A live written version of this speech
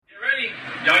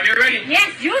ready.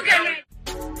 Yes, you get ready.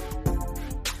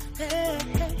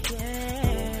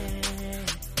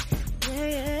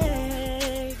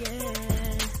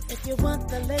 If you want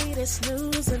the latest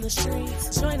news in the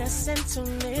streets, join us and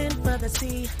tune in for the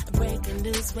tea. Breaking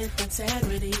news with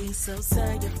integrity. So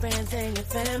tell your friends and your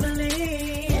family.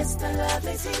 It's the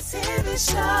Lovely Tea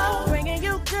TV Show, bringing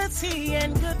you good tea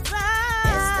and good vibes.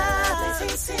 It's the Lovely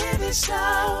Tea TV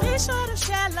Show. Be sure to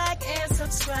share, like, and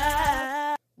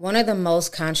subscribe. One of the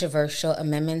most controversial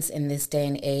amendments in this day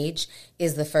and age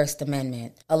is the First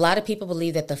Amendment. A lot of people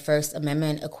believe that the First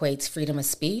Amendment equates freedom of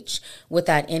speech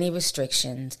without any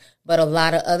restrictions, but a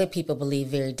lot of other people believe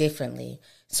very differently.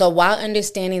 So while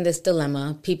understanding this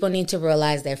dilemma, people need to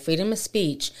realize that freedom of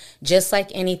speech, just like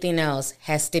anything else,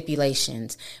 has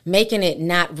stipulations, making it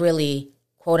not really,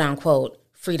 quote unquote,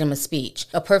 freedom of speech.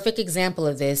 A perfect example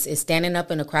of this is standing up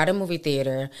in a crowded movie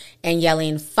theater and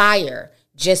yelling, "Fire!"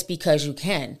 just because you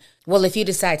can. Well, if you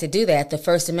decide to do that, the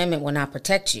First Amendment will not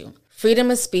protect you. Freedom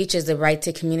of speech is the right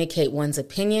to communicate one's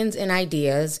opinions and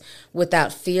ideas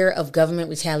without fear of government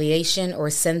retaliation or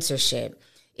censorship.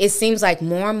 It seems like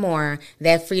more and more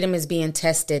that freedom is being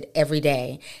tested every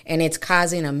day, and it's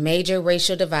causing a major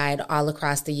racial divide all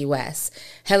across the U.S.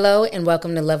 Hello, and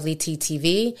welcome to Lovely Tea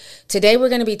TV. Today we're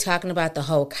going to be talking about the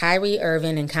whole Kyrie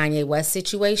Irving and Kanye West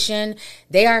situation.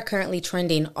 They are currently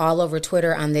trending all over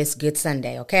Twitter on this Good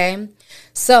Sunday, okay?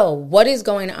 So what is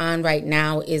going on right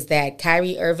now is that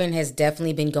Kyrie Irving has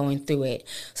definitely been going through it.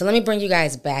 So let me bring you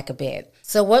guys back a bit.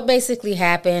 So what basically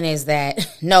happened is that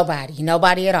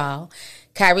nobody at all,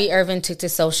 Kyrie Irving took to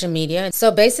social media.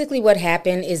 So basically what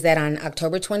happened is that on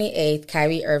October 28th,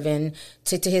 Kyrie Irving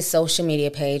took to his social media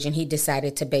page and he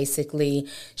decided to basically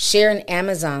share an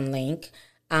Amazon link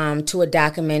to a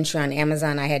documentary on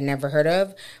Amazon I had never heard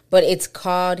of, but it's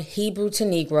called Hebrew to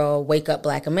Negro, Wake Up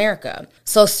Black America.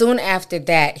 So soon after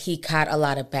that, he caught a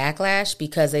lot of backlash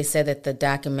because they said that the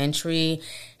documentary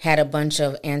had a bunch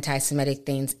of anti-Semitic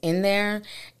things in there.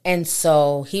 And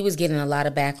so he was getting a lot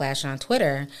of backlash on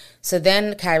Twitter. So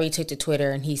then Kyrie took to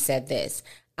Twitter and he said this: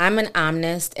 "I'm an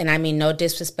omnist, and I mean no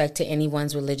disrespect to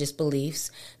anyone's religious beliefs.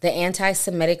 The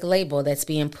anti-Semitic label that's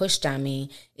being pushed on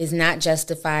me is not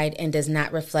justified and does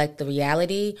not reflect the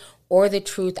reality or the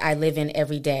truth I live in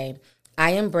every day.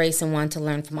 I embrace and want to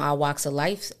learn from all walks of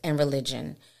life and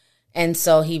religion." And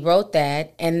so he wrote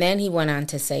that, and then he went on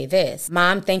to say this: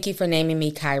 "Mom, thank you for naming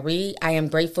me Kyrie. I am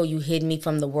grateful you hid me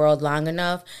from the world long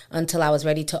enough until I was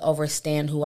ready to understand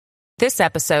who." This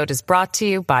episode is brought to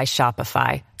you by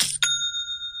Shopify.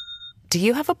 Do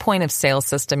you have a point of sale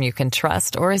system you can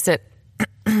trust, or is it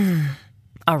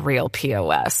a real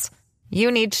POS?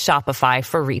 You need Shopify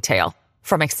for retail.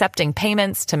 From accepting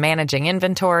payments to managing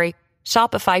inventory,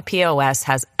 Shopify POS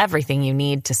has everything you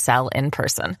need to sell in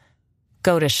person.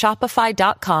 Go to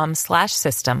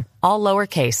shopify.com/system, all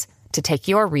lowercase, to take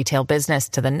your retail business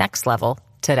to the next level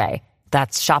today.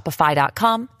 That's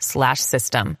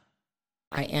shopify.com/system.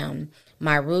 I am.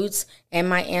 My roots and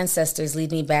my ancestors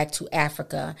lead me back to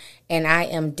Africa, and I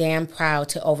am damn proud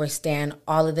to understand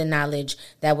all of the knowledge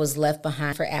that was left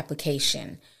behind for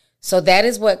application. So that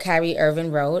is what Kyrie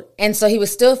Irving wrote. And so he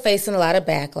was still facing a lot of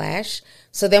backlash.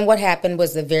 So then what happened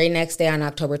was the very next day on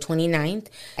October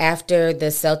 29th, after the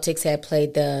Celtics had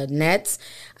played the Nets,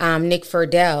 Nick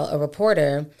Friedel, a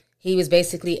reporter, he was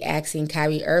basically asking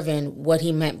Kyrie Irving what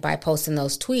he meant by posting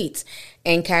those tweets.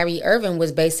 And Kyrie Irving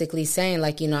was basically saying,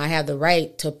 like, I have the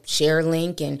right to share a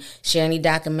link and share any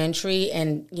documentary.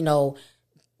 And,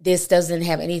 this doesn't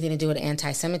have anything to do with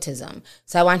anti-Semitism.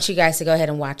 So I want you guys to go ahead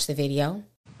and watch the video.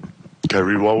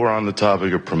 Kyrie, while we're on the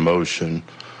topic of promotion,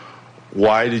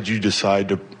 why did you decide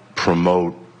to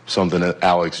promote something that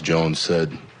Alex Jones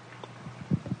said?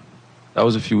 That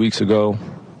was a few weeks ago.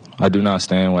 I do not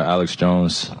stand with Alex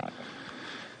Jones'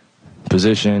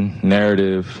 position,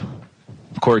 narrative,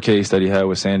 court case that he had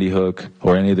with Sandy Hook,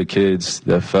 or any of the kids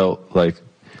that felt like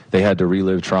they had to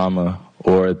relive trauma,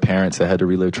 or parents that had to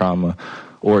relive trauma,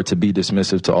 or to be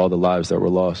dismissive to all the lives that were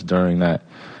lost during that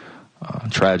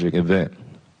tragic event.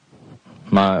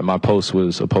 My post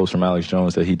was a post from Alex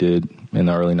Jones that he did in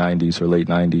the early 90s or late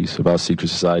 90s about secret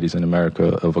societies in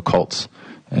America of occults,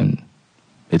 and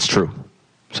it's true.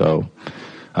 So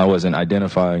I wasn't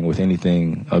identifying with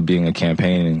anything of being a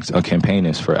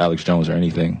campaignist for Alex Jones or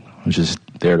anything. I was just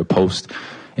there to post,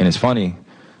 and it's funny,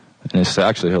 and it's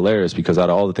actually hilarious because out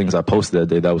of all the things I posted that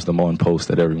day, that was the one post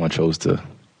that everyone chose to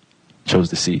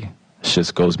see. It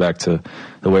just goes back to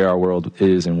the way our world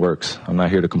is and works. I'm not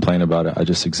here to complain about it. I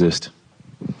just exist.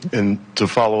 And to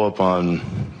follow up on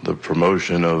the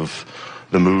promotion of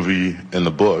the movie and the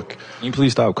book. Can you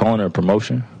please stop calling it a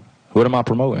promotion? What am I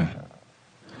promoting?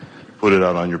 Put it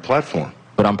out on your platform.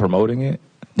 but I'm promoting it.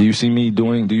 Do you see me in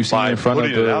front of the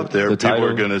putting it out there, the people title?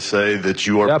 are going to say that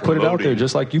you are Yeah, I put it out there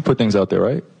just like you put things out there,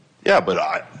 right? Yeah, but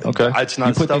it's not.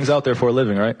 You put things out there for a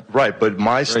living, right? Right, but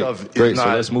my stuff is not.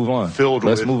 So let's move on. Filled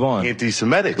with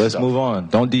anti-Semitic Let's stuff. move on.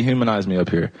 Don't dehumanize me up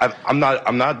here. I'm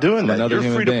not doing that. Another You're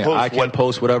human free being. to post I can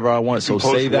post whatever I want. So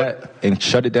say that and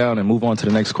shut it down and move on to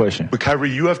the next question. But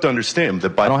Kyrie, you have to understand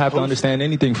that I don't have to understand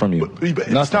anything from you.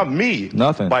 It's not me.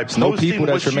 Nothing. It's no people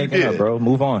that you're making up, bro.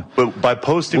 Move on. But by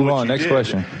posting move what on. you Next did,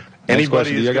 question. Anybody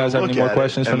do you guys have any more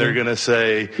questions for me? And they're going to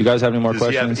say, you guys have any more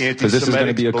questions? Because this is going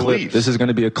to be a clip. This is going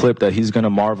to be a clip that he's going to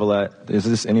marvel at. Is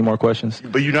this any more questions?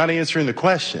 But you're not answering the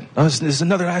question. Oh, this is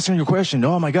another answering your question.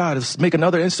 Oh, my God. Let's make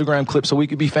another Instagram clip so we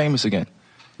could be famous again.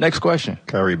 Next question.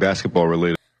 Kyrie, basketball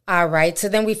related. All right. So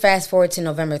then we fast forward to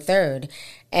November 3rd.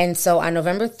 And so on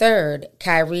November 3rd,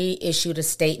 Kyrie issued a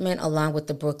statement along with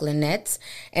the Brooklyn Nets,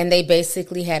 and they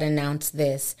basically had announced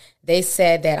this. They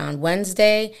said that on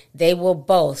Wednesday, they will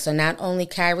both, so not only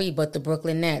Kyrie, but the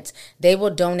Brooklyn Nets, they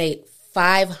will donate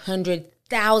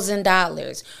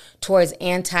 $500,000 towards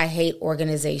anti-hate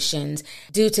organizations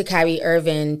due to Kyrie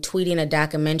Irving tweeting a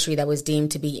documentary that was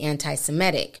deemed to be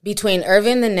anti-Semitic. Between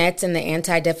Irving, the Nets, and the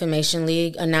Anti-Defamation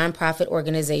League, a nonprofit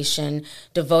organization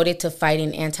devoted to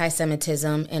fighting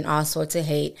anti-Semitism and all sorts of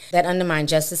hate that undermine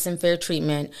justice and fair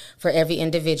treatment for every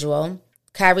individual,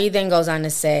 Kyrie then goes on to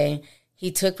say he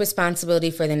took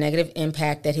responsibility for the negative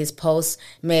impact that his posts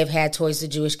may have had towards the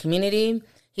Jewish community.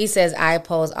 He says, I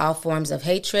oppose all forms of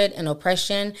hatred and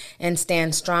oppression and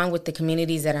stand strong with the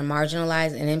communities that are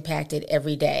marginalized and impacted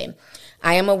every day.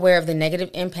 I am aware of the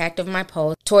negative impact of my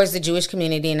post towards the Jewish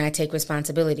community, and I take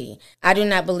responsibility. I do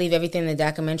not believe everything in the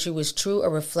documentary was true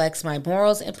or reflects my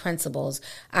morals and principles.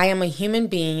 I am a human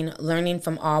being learning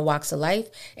from all walks of life,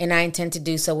 and I intend to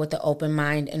do so with an open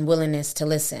mind and willingness to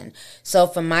listen. So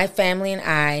for my family and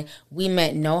I, we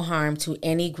meant no harm to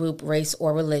any group, race,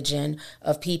 or religion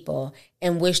of people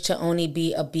and wish to only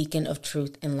be a beacon of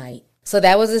truth and light. So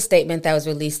that was a statement that was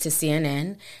released to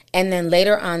CNN. And then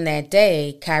later on that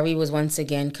day, Kyrie was once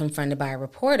again confronted by a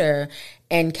reporter,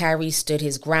 and Kyrie stood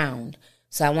his ground.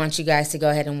 So I want you guys to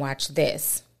go ahead and watch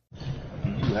this.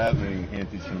 Do you have any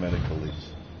anti-Semitic beliefs?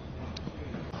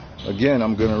 Again,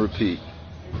 I'm going to repeat.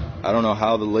 I don't know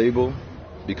how the label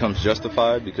becomes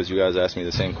justified because you guys ask me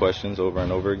the same questions over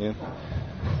and over again.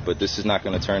 But this is not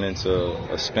going to turn into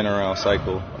a spin-around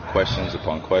cycle of questions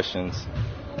upon questions.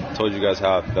 I told you guys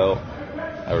how I felt.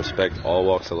 I respect all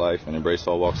walks of life and embrace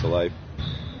all walks of life.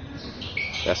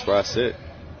 That's where I sit.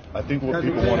 I think what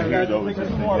people want to hear, though, is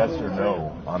just a yes or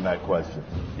no on that question.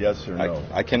 Yes or no.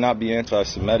 I cannot be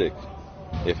anti-Semitic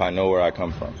if I know where I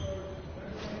come from.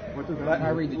 I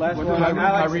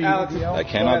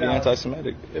cannot be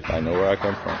anti-Semitic if I know where I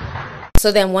come from.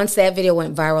 So then once that video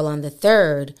went viral on the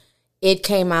 3rd, it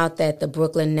came out that the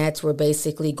Brooklyn Nets were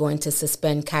basically going to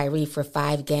suspend Kyrie for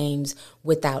 5 games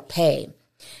without pay.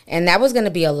 And that was going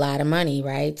to be a lot of money,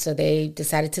 right? So they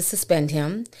decided to suspend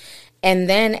him. And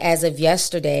then as of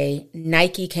yesterday,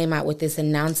 Nike came out with this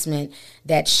announcement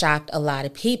that shocked a lot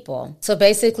of people. So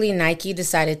basically, Nike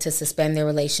decided to suspend their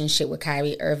relationship with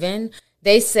Kyrie Irving.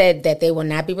 They said that they will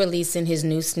not be releasing his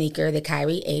new sneaker, the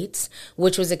Kyrie 8s,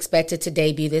 which was expected to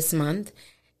debut this month.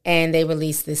 And they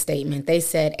released this statement. They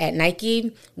said, at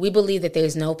Nike, we believe that there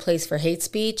is no place for hate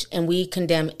speech, and we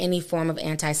condemn any form of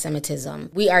anti-Semitism.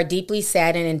 We are deeply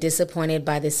saddened and disappointed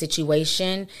by the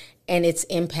situation and its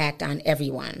impact on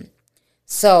everyone.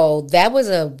 So that was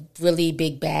a really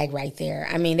big bag right there.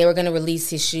 I mean, they were going to release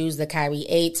his shoes, the Kyrie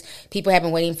 8s. People have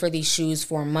been waiting for these shoes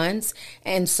for months.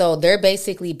 And so they're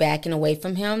basically backing away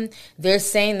from him. They're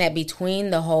saying that between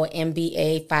the whole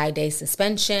NBA 5-day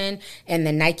suspension and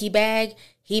the Nike bag,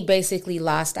 he basically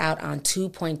lost out on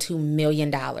 $2.2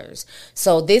 million.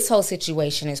 So this whole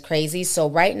situation is crazy. So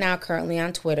right now, currently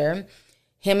on Twitter,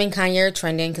 him and Kanye are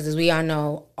trending because, as we all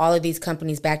know, all of these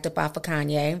companies backed up off of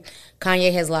Kanye.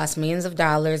 Kanye has lost millions of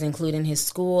dollars, including his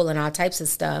school and all types of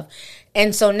stuff.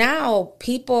 And so now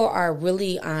people are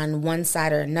really on one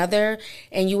side or another,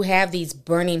 and you have these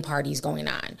burning parties going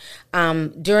on.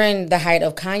 During the height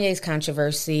of Kanye's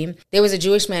controversy, there was a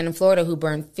Jewish man in Florida who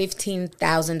burned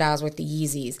 $15,000 worth of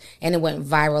Yeezys, and it went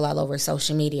viral all over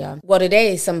social media. Well,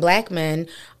 today, some black men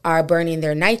are burning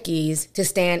their Nikes to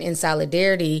stand in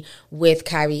solidarity with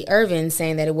Kyrie Irving,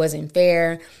 saying that it wasn't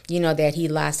fair, that he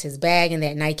lost his bag and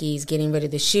that Nike's getting rid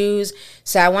of the shoes.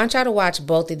 So I want y'all to watch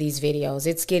both of these videos.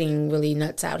 It's getting really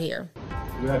nuts out here.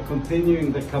 We are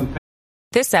continuing the campaign.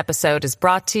 This episode is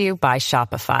brought to you by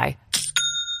Shopify.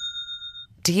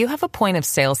 Do you have a point of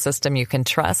sale system you can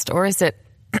trust, or is it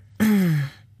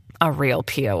a real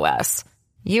POS?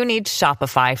 You need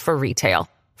Shopify for retail.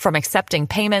 From accepting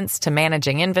payments to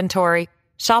managing inventory,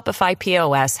 Shopify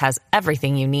POS has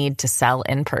everything you need to sell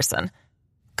in person.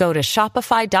 Go to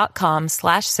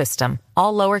shopify.com/system,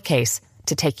 all lowercase,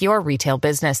 to take your retail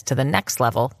business to the next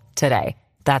level today.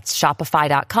 That's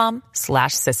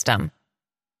shopify.com/system.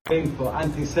 For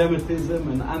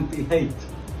anti-Semitism and anti-hate.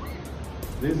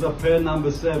 These are pair number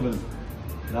 7.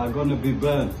 They are going to be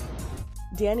burned.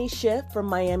 Danny Schiff from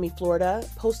Miami, Florida,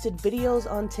 posted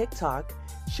videos on TikTok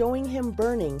showing him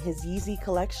burning his Yeezy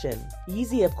collection.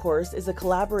 Yeezy, of course, is a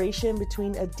collaboration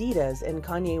between Adidas and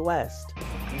Kanye West.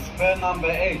 This pair number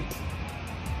 8.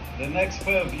 The next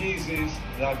pair of Yeezys,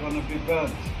 they are going to be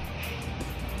burnt.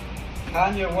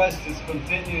 Kanye West is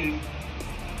continuing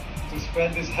to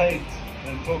spread his hate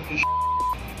and talk his shit.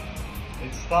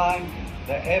 It's time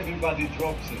that everybody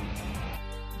drops him.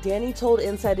 Danny told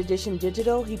Inside Edition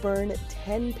Digital he burned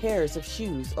 10 pairs of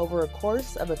shoes over a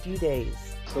course of a few days.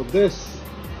 So this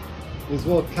is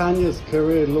what Kanye's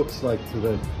career looks like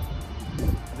today.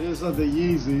 These are the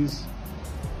Yeezys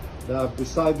that I've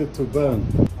decided to burn.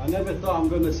 I never thought I'm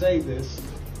going to say this,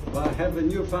 but I have a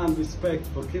newfound respect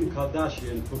for Kim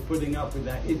Kardashian for putting up with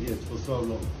that idiot for so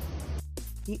long.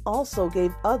 He also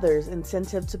gave others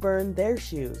incentive to burn their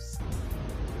shoes.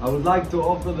 I would like to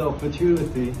offer the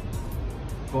opportunity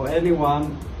for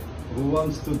anyone who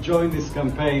wants to join this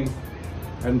campaign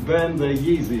and burn their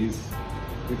Yeezys.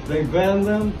 If they burn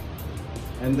them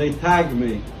and they tag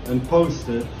me and post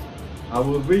it, I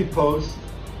will repost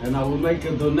and I will make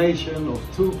a donation of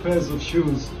 2 pairs of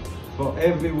shoes for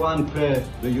every 1 pair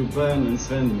that you burn and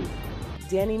send me.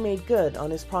 Danny made good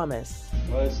on his promise.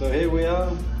 Right, so here we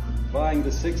are, buying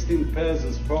the 16 pairs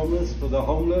as promised for the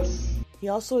homeless. He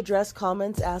also addressed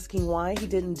comments asking why he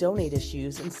didn't donate his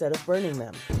shoes instead of burning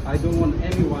them. I don't want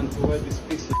anyone to wear this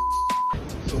piece of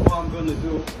so what I'm going to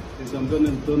do is I'm going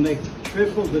to donate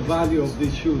triple the value of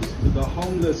these shoes to the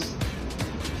homeless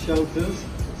shelters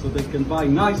so they can buy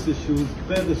nicer shoes,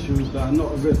 better shoes that are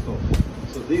not a rip-off.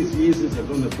 So these Yeezys are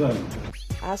going to burn.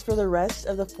 As for the rest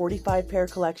of the 45-pair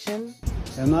collection,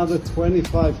 another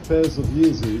 25 pairs of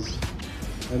Yeezys,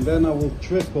 and then I will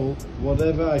triple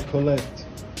whatever I collect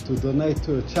to donate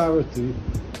to a charity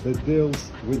that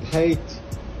deals with hate,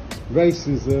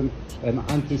 racism, and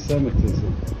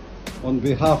anti-Semitism on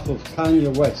behalf of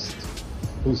Kanye West,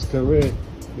 whose career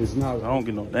is now... I don't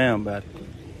give no damn about it.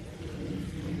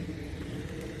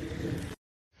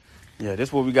 Yeah, this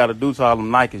is what we got to do to all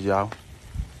them Nikes, y'all.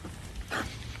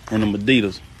 And them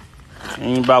Adidas. It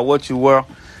ain't about what you wear,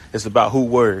 it's about who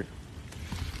wear it.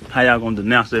 How y'all gonna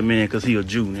denounce that man because he a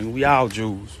Jew, nigga? We all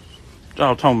Jews. What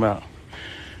y'all talking about?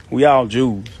 We all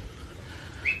Jews.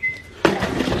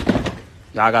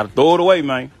 Y'all gotta throw it away,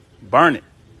 man. Burn it.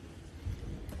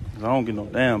 I don't give no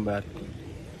damn about it.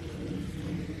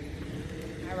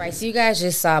 All right, so you guys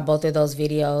just saw both of those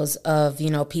videos of,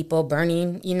 people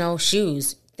burning,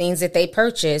 shoes, things that they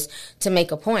purchased to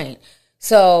make a point.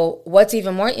 So what's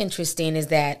even more interesting is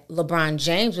that LeBron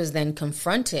James was then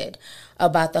confronted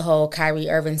about the whole Kyrie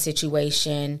Irving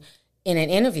situation in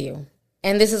an interview.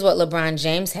 And this is what LeBron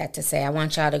James had to say. I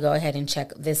want y'all to go ahead and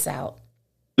check this out.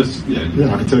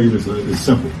 Yeah, I can tell you this. It's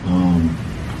simple.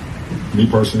 Me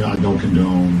personally, I don't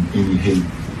condone any hate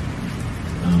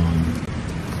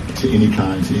to any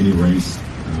kind, to any race,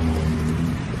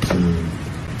 to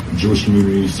Jewish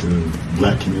communities, to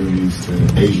black communities, to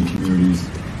Asian communities.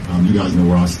 You guys know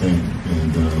where I stand,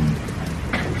 and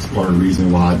it's part of the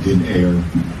reason why I didn't air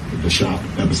the Shop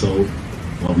episode,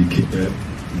 why we kicked that,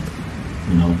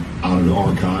 out of the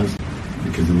archives,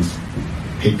 because there was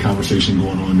hate conversation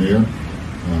going on there,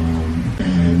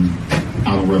 and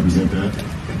I don't represent that.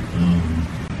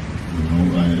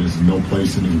 There's no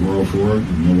place in this world for it.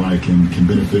 Nobody can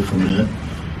benefit from that,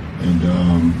 and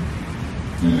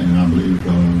I believe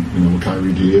what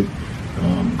Kyrie did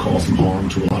caused some harm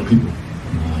to a lot of people.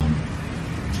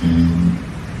 And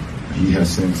he has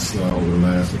since, over the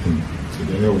last, I think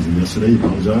today or was it yesterday, he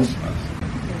apologized.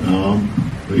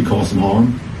 But he caused some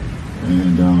harm.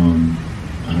 And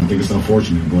I think it's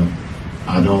unfortunate, but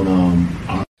I don't...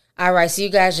 All right, so you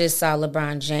guys just saw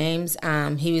LeBron James.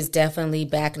 He was definitely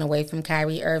backing away from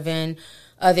Kyrie Irving.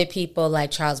 Other people like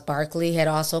Charles Barkley had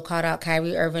also called out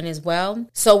Kyrie Irving as well.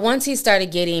 So once he started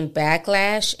getting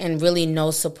backlash and really no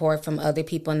support from other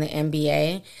people in the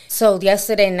NBA, so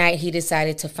yesterday night he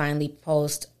decided to finally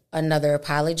post another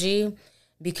apology.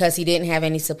 because he didn't have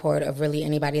any support of really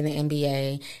anybody in the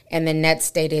NBA. And the Nets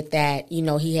stated that, you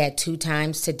know, he had 2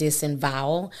 times to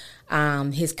disavow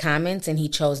his comments and he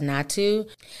chose not to.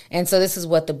 And so this is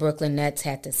what the Brooklyn Nets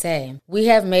had to say. We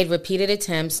have made repeated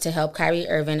attempts to help Kyrie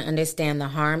Irving understand the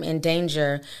harm and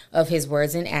danger of his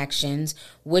words and actions,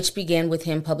 which began with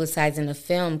him publicizing a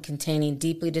film containing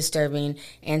deeply disturbing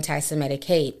anti-Semitic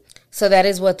hate. So that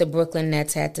is what the Brooklyn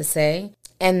Nets had to say.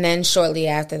 And then shortly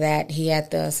after that, he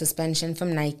had the suspension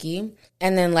from Nike.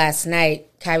 And then last night,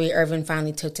 Kyrie Irving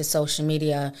finally took to social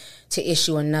media to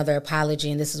issue another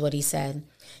apology, and this is what he said.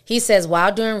 He says,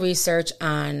 while doing research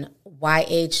on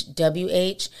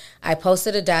YHWH, I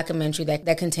posted a documentary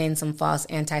that contained some false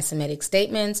anti-Semitic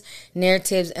statements,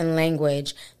 narratives, and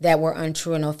language that were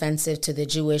untrue and offensive to the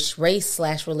Jewish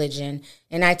race/religion,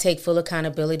 and I take full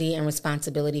accountability and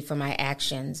responsibility for my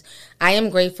actions. I am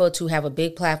grateful to have a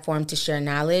big platform to share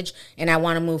knowledge, and I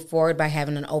want to move forward by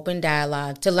having an open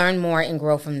dialogue to learn more and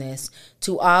grow from this.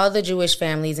 To all the Jewish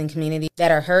families and communities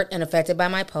that are hurt and affected by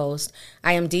my post,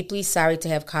 I am deeply sorry to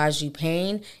have caused you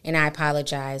pain, and I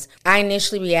apologize. I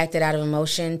initially reacted out of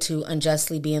emotion to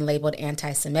unjustly being labeled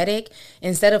anti-Semitic,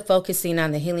 instead of focusing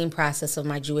on the healing process of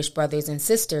my Jewish brothers and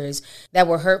sisters that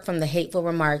were hurt from the hateful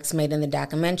remarks made in the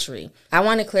documentary. I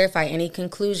want to clarify any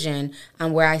conclusion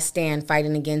on where I stand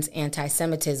fighting against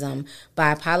anti-Semitism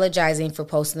by apologizing for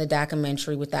posting the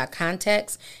documentary without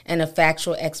context and a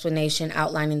factual explanation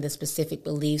outlining the specific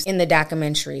beliefs in the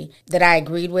documentary that I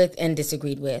agreed with and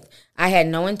disagreed with. I had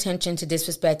no intention to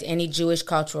disrespect any Jewish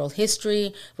cultural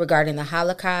history regarding the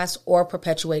Holocaust or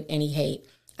perpetuate any hate.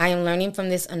 I am learning from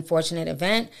this unfortunate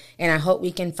event, and I hope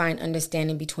we can find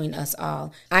understanding between us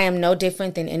all. I am no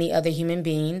different than any other human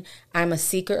being. I'm a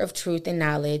seeker of truth and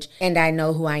knowledge, and I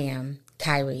know who I am.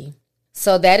 Kyrie.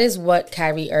 So that is what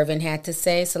Kyrie Irving had to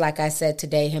say. So like I said,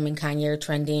 today him and Kanye are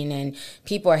trending and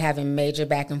people are having major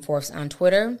back and forths on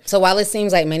Twitter. So while it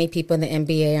seems like many people in the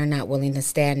NBA are not willing to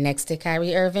stand next to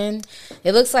Kyrie Irving,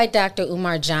 it looks like Dr.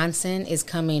 Umar Johnson is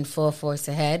coming full force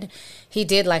ahead. He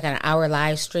did like an hour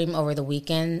live stream over the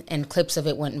weekend and clips of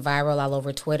it went viral all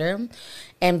over Twitter.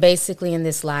 And basically in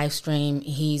this live stream,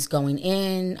 he's going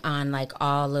in on like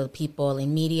all the people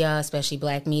in media, especially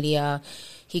black media.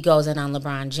 He goes in on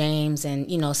LeBron James and,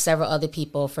 you know, several other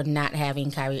people for not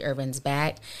having Kyrie Irving's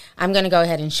back. I'm going to go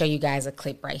ahead and show you guys a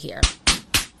clip right here.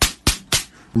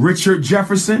 Richard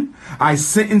Jefferson, I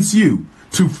sentence you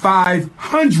to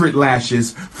 500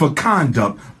 lashes for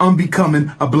conduct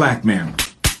unbecoming a black man.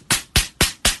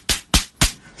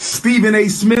 Stephen A.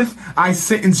 Smith, I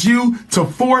sentence you to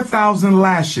 4,000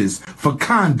 lashes for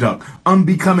conduct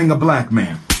unbecoming a black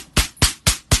man.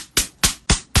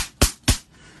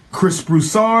 Chris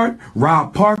Broussard,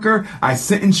 Rob Parker, I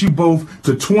sentence you both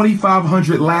to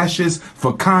 2,500 lashes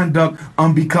for conduct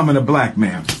unbecoming a black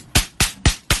man.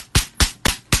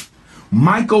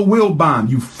 Michael Wilbon,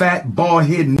 you fat,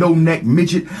 bald-head, no-neck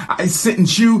midget, I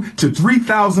sentence you to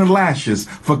 3,000 lashes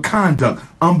for conduct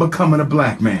unbecoming a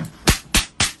black man.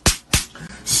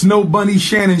 Snow Bunny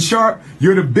Shannon Sharp,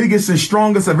 you're the biggest and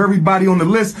strongest of everybody on the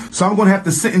list, so I'm going to have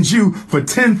to sentence you for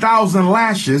 10,000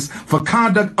 lashes for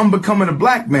conduct unbecoming a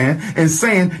black man and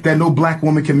saying that no black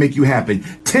woman can make you happy.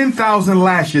 10,000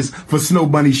 lashes for Snow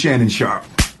Bunny Shannon Sharp.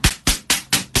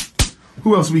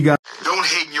 Who else we got? Don't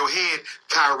hate in your head,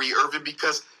 Kyrie Irving,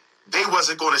 because they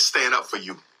wasn't going to stand up for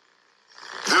you.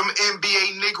 Them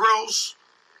NBA Negroes,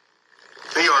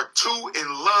 they are too in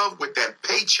love with that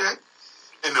paycheck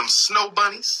and them snow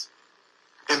bunnies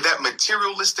and that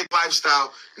materialistic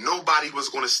lifestyle. Nobody was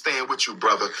going to stand with you,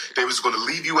 brother. They was going to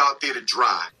leave you out there to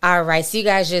dry. All right, so you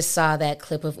guys just saw that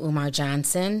clip of Umar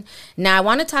Johnson. Now, I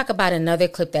want to talk about another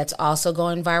clip that's also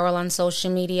going viral on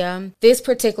social media. This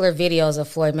particular video is of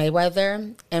Floyd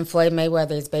Mayweather, and Floyd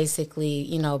Mayweather is basically,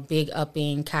 you know, big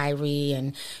upping Kyrie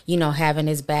and, you know, having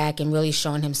his back and really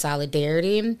showing him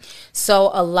solidarity. So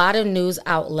a lot of news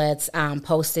outlets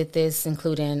posted this,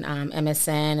 including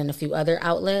MSN and a few other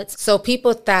outlets. So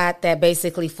people thought that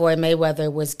basically Floyd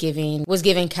Mayweather was giving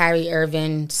Kyrie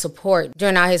Irving support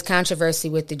during all his controversy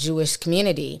with the Jewish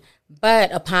community.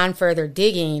 But upon further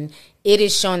digging, it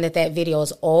is shown that that video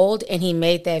is old, and he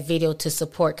made that video to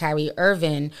support Kyrie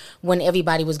Irving when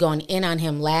everybody was going in on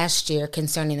him last year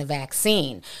concerning the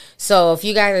vaccine. So if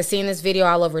you guys are seeing this video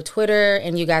all over Twitter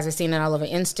and you guys are seeing it all over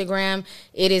Instagram,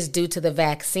 it is due to the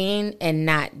vaccine and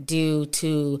not due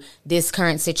to this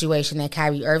current situation that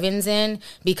Kyrie Irving's in,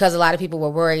 because a lot of people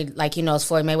were worried, like, you know, is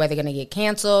Floyd Mayweather going to get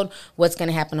canceled? What's going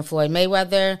to happen to Floyd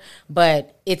Mayweather?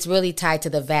 But it's really tied to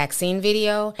the vaccine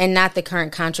video and not the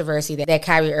current controversy that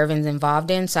Kyrie Irving's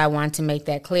involved in, so I want to make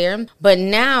that clear. But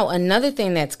now another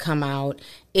thing that's come out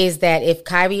is that if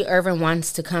Kyrie Irving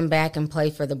wants to come back and play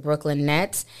for the Brooklyn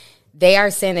Nets, they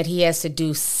are saying that he has to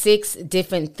do 6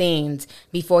 different things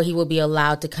before he will be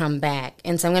allowed to come back.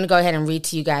 And so I'm going to go ahead and read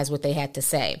to you guys what they had to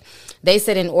say. They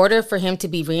said in order for him to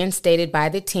be reinstated by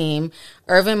the team,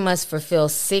 Irving must fulfill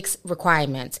 6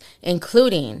 requirements,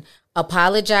 including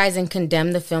apologize and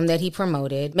condemn the film that he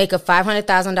promoted, make a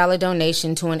 $500,000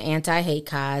 donation to an anti-hate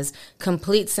cause,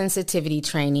 complete sensitivity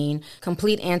training,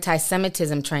 complete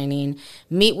anti-Semitism training,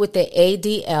 meet with the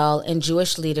ADL and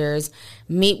Jewish leaders,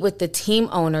 meet with the team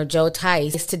owner, Joe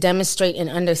Tice, to demonstrate an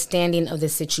understanding of the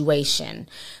situation.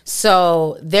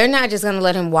 So they're not just going to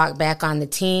let him walk back on the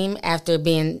team after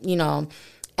being,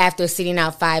 after sitting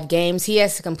out 5 games. He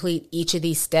has to complete each of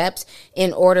these steps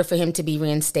in order for him to be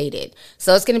reinstated.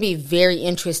 So it's going to be very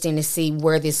interesting to see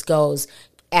where this goes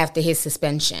after his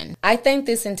suspension. I think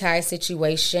this entire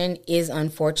situation is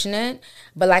unfortunate,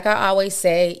 but like I always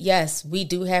say, yes, we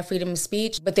do have freedom of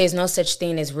speech, but there's no such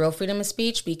thing as real freedom of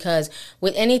speech, because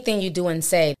with anything you do and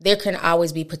say, there can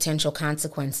always be potential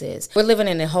consequences. We're living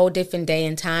in a whole different day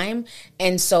and time,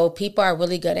 and so people are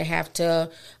really going to have to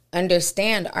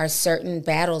understand, are certain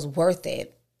battles worth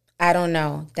it? I don't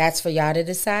know. That's for y'all to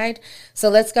decide. So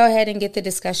let's go ahead and get the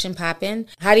discussion popping.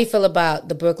 How do you feel about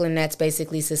the Brooklyn Nets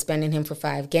basically suspending him for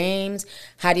 5 games?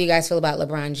 How do you guys feel about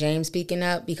LeBron James speaking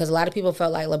up? Because a lot of people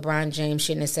felt like LeBron James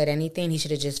shouldn't have said anything. He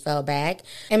should have just fell back.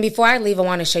 And before I leave, I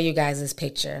want to show you guys this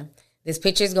picture. This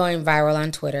picture is going viral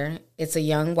on Twitter. It's a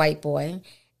young white boy,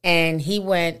 and he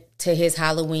went to his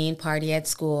Halloween party at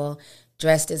school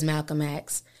dressed as Malcolm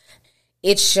X.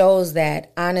 It shows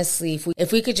that, honestly,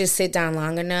 if we could just sit down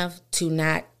long enough to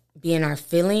not be in our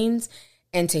feelings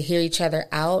and to hear each other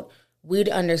out, we'd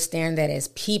understand that as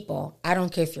people, I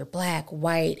don't care if you're black,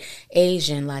 white,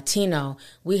 Asian, Latino,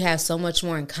 we have so much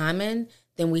more in common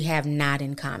than we have not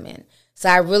in common. So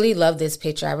I really love this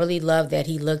picture. I really love that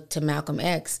he looked to Malcolm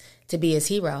X to be his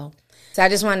hero. So I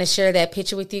just want to share that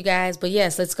picture with you guys. But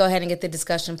yes, let's go ahead and get the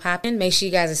discussion popping. Make sure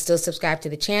you guys are still subscribed to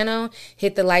the channel.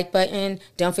 Hit the like button.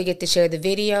 Don't forget to share the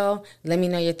video. Let me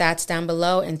know your thoughts down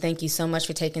below. And thank you so much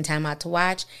for taking time out to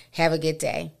watch. Have a good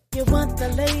day. You want the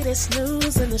latest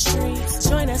news in the streets?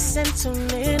 Join us and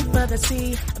tune in for the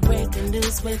tea. Breaking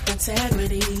news with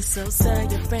integrity. So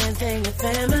tell your friends and your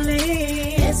family.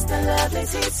 It's the Lovely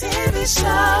Tea TV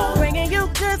Show. Bringing you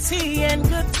good tea and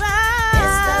good vibes.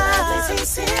 It's the Lovely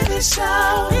Tea TV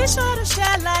Show. Be sure to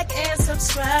share, like, and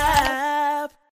subscribe.